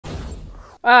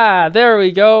There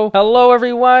we go. Hello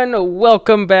everyone,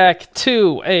 welcome back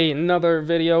to another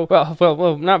video.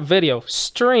 Well, not video,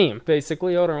 stream,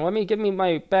 basically. Hold on, let me give me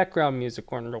my background music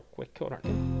on real quick. Hold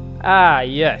on.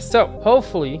 Yes. So,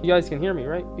 hopefully, you guys can hear me,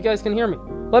 right? You guys can hear me.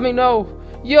 Let me know.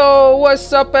 Yo,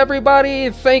 what's up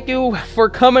everybody? Thank you for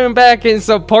coming back and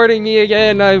supporting me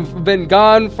again. I've been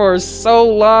gone for so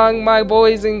long, my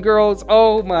boys and girls.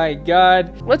 Oh my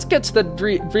god. Let's get to the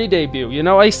re-debut. You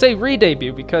know, I say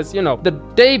re-debut because, you know, the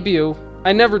debut,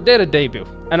 I never did a debut.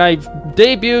 And I've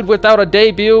debuted without a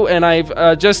debut, and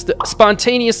I've just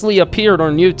spontaneously appeared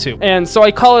on YouTube. And so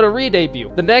I call it a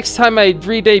re-debut. The next time I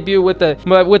re-debut with an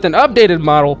updated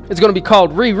model, it's gonna be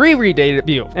called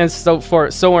re-debut, and so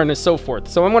on and so forth.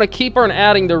 So I'm gonna keep on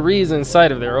adding the re's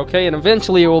inside of there, okay? And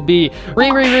eventually it will be re.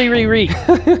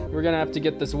 We're gonna have to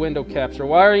get this window capture.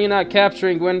 Why are you not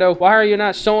capturing, window? Why are you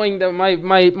not showing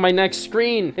my next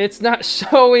screen? It's not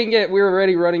showing it. We're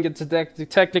already running into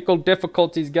technical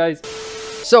difficulties, guys.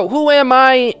 So, who am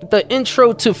I? The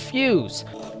intro to Fuze.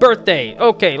 Birthday.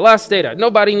 Okay, lost data.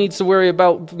 Nobody needs to worry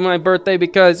about my birthday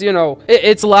because, you know,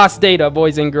 it's lost data,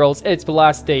 boys and girls. It's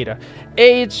lost data.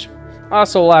 Age,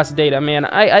 also lost data, man.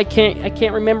 I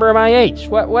can't remember my age.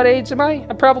 What age am I?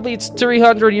 Probably it's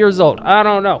 300 years old. I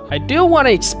don't know. I do want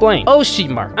to explain. Oshi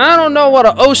mark. I don't know what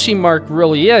an Oshi mark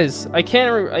really is. I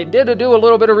did do a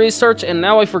little bit of research and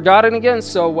now I forgot it again.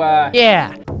 So,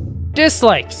 yeah.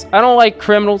 Dislikes. I don't like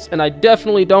criminals, and I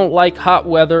definitely don't like hot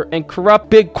weather and corrupt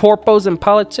big corpos and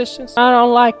politicians. I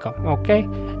don't like them, okay?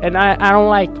 And I don't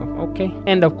like them, okay?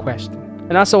 End of question.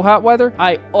 And also hot weather,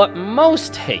 I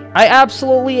utmost hate. I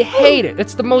absolutely hate it.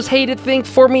 It's the most hated thing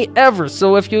for me ever.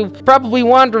 So if you're probably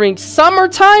wondering,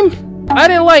 summertime? I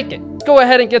didn't like it. Let's go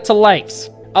ahead and get to likes.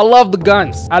 I love the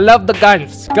guns. I love the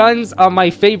guns. Guns are my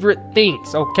favorite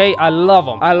things, okay? I love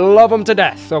them. I love them to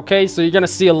death, okay? So you're gonna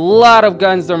see a lot of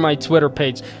guns on my Twitter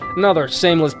page. Another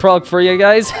shameless plug for you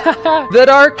guys. The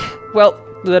dark, well,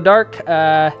 the dark,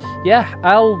 yeah,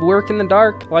 I'll work in the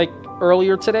dark. Like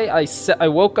earlier today, I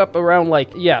woke up around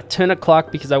like, 10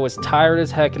 o'clock because I was tired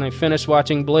as heck, and I finished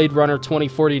watching Blade Runner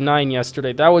 2049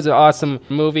 yesterday. That was an awesome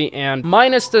movie, and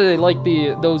minus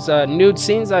those nude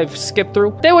scenes I've skipped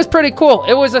through, that was pretty cool.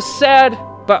 It was a sad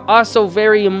but also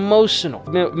very emotional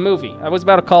movie. I was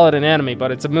about to call it an anime,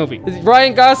 but it's a movie.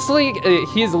 Ryan Gosling,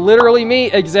 he's literally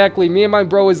me. Exactly. Me and my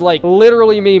bro is like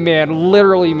literally me, man.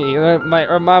 Literally me.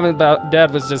 Our mom and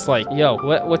dad was just like, yo,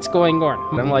 what's going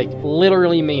on? And I'm like,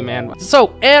 literally me, man.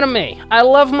 So, anime. I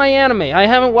love my anime. I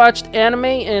haven't watched anime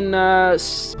in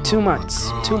 2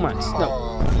 months. 2 months. No.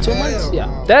 2 months?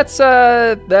 Yeah.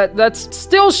 That's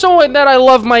still showing that I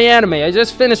love my anime. I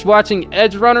just finished watching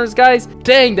Edge Runners, guys.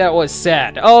 Dang, that was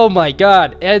sad. Oh my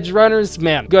god. Edge Runners,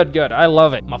 man. Good. I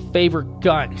love it. My favorite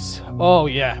guns. Oh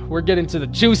yeah, we're getting to the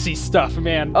juicy stuff,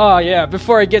 man. Oh yeah,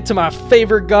 before I get to my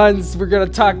favorite guns, we're gonna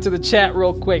talk to the chat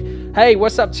real quick. Hey,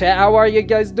 what's up, chat? How are you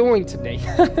guys doing today?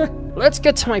 Let's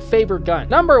get to my favorite gun.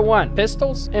 Number 1,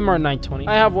 pistols, MR920.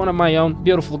 I have one of my own.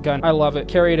 Beautiful gun. I love it.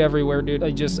 Carry it everywhere, dude.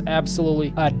 I just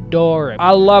absolutely adore it.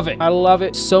 I love it. I love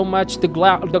it so much. The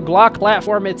Glock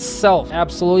platform itself,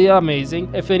 absolutely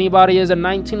amazing. If anybody is a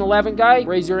 1911 guy,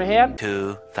 raise your hand.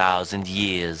 2,000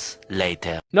 years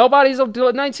later. Nobody's a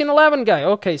 1911 guy.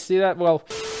 Okay, see that? Well,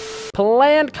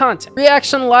 planned content.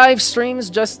 Reaction live streams,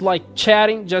 just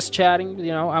chatting,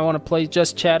 you know, I want to play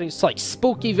just chatting. It's like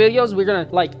spooky videos. We're gonna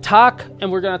talk,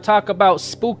 and we're gonna talk about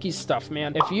spooky stuff,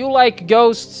 man. If you like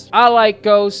ghosts, I like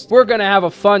ghosts. We're gonna have a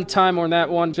fun time on that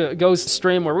one ghost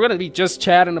stream where we're gonna be just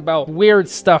chatting about weird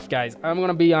stuff, guys. I'm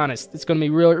gonna be honest. It's gonna be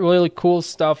really cool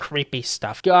stuff, creepy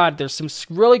stuff. God, there's some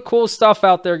really cool stuff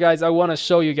out there, guys. I want to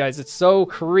show you guys. It's so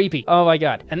creepy. Oh my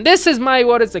god. And this is my,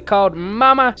 what is it called?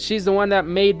 Mama. She's the one that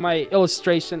made my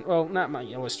illustration. Well, not my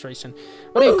illustration.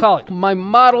 What do you call it? My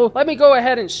model. Let me go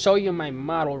ahead and show you my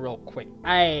model real quick.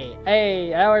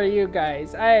 Hey, how are you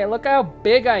guys? Hey, look how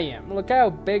big I am. Look how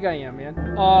big I am,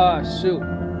 man. Oh, shoot.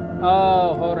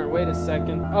 Oh, hold on. Wait a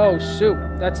second. Oh, shoot.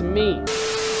 That's me.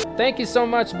 Thank you so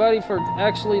much, buddy, for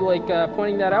actually,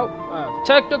 pointing that out.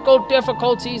 Technical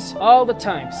difficulties all the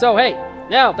time. So, hey,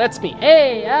 now that's me.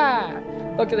 Hey,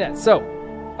 look at that. So,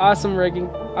 awesome rigging.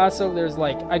 Also, there's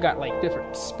I got different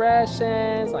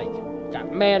expressions,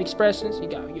 got mad expressions. You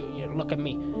look at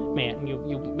me, man.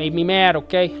 You made me mad,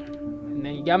 okay? And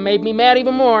then you made me mad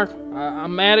even more.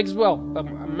 I'm mad as well.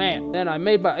 I'm mad. Then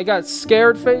I got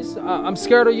scared face. I'm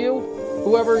scared of you,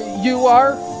 whoever you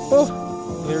are.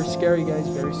 Oh, very scary, guys.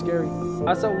 Very scary.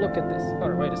 Also, look at this.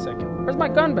 Hold on, wait a second. Where's my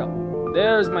gun belt?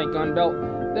 There's my gun belt.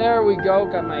 There we go.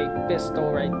 Got my pistol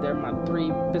right there. My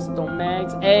 3 pistol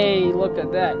mags. Hey, look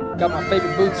at that. Got my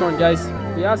favorite boots on, guys.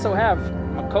 We also have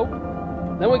my coat.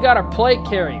 Then we got our plate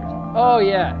carrier. Oh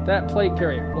yeah, that plate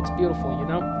carrier looks beautiful, you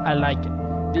know? I like it.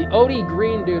 The OD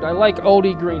green, dude. I like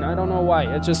OD green. I don't know why.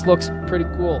 It just looks pretty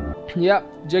cool.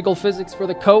 Yep, jiggle physics for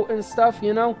the coat and stuff,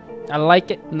 you know? I like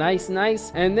it. Nice,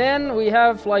 nice. And then we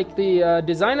have like the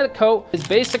design of the coat is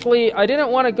basically, I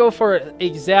didn't want to go for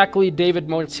exactly David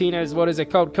Martinez, what is it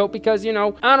called, coat, because, you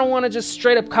know, I don't want to just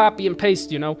straight up copy and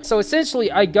paste, you know. So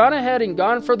essentially, I gone ahead and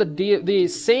gone for the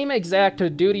same exact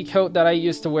duty coat that I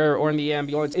used to wear or in the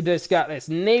ambulance. It just got this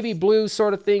navy blue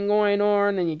sort of thing going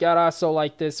on, and you got also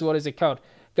like this, what is it called?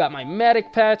 Got my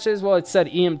medic patches. Well, it said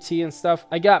EMT and stuff.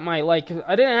 I got my, like,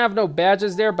 I didn't have no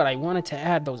badges there, but I wanted to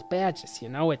add those badges, you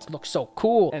know? It looks so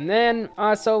cool. And then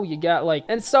also you got like,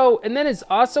 and then it's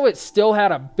also, it still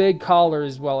had a big collar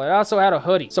as well. It also had a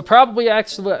hoodie. So probably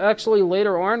actually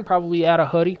later on, probably add a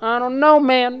hoodie. I don't know,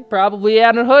 man. Probably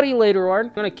add a hoodie later on.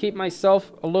 I'm gonna keep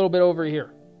myself a little bit over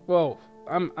here. Whoa,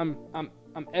 I'm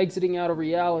exiting out of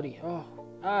reality. Oh,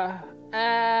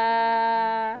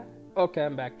 okay,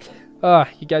 I'm back.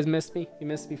 You guys missed me? You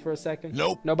missed me for a second?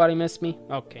 Nope. Nobody missed me?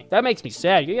 Okay. That makes me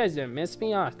sad. You guys didn't miss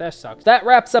me? That sucks. That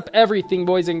wraps up everything,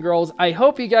 boys and girls. I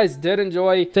hope you guys did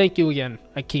enjoy. Thank you again,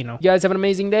 Aquino. You guys have an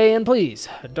amazing day, and please,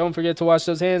 don't forget to wash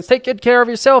those hands. Take good care of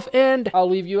yourself, and I'll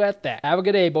leave you at that. Have a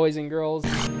good day, boys and girls.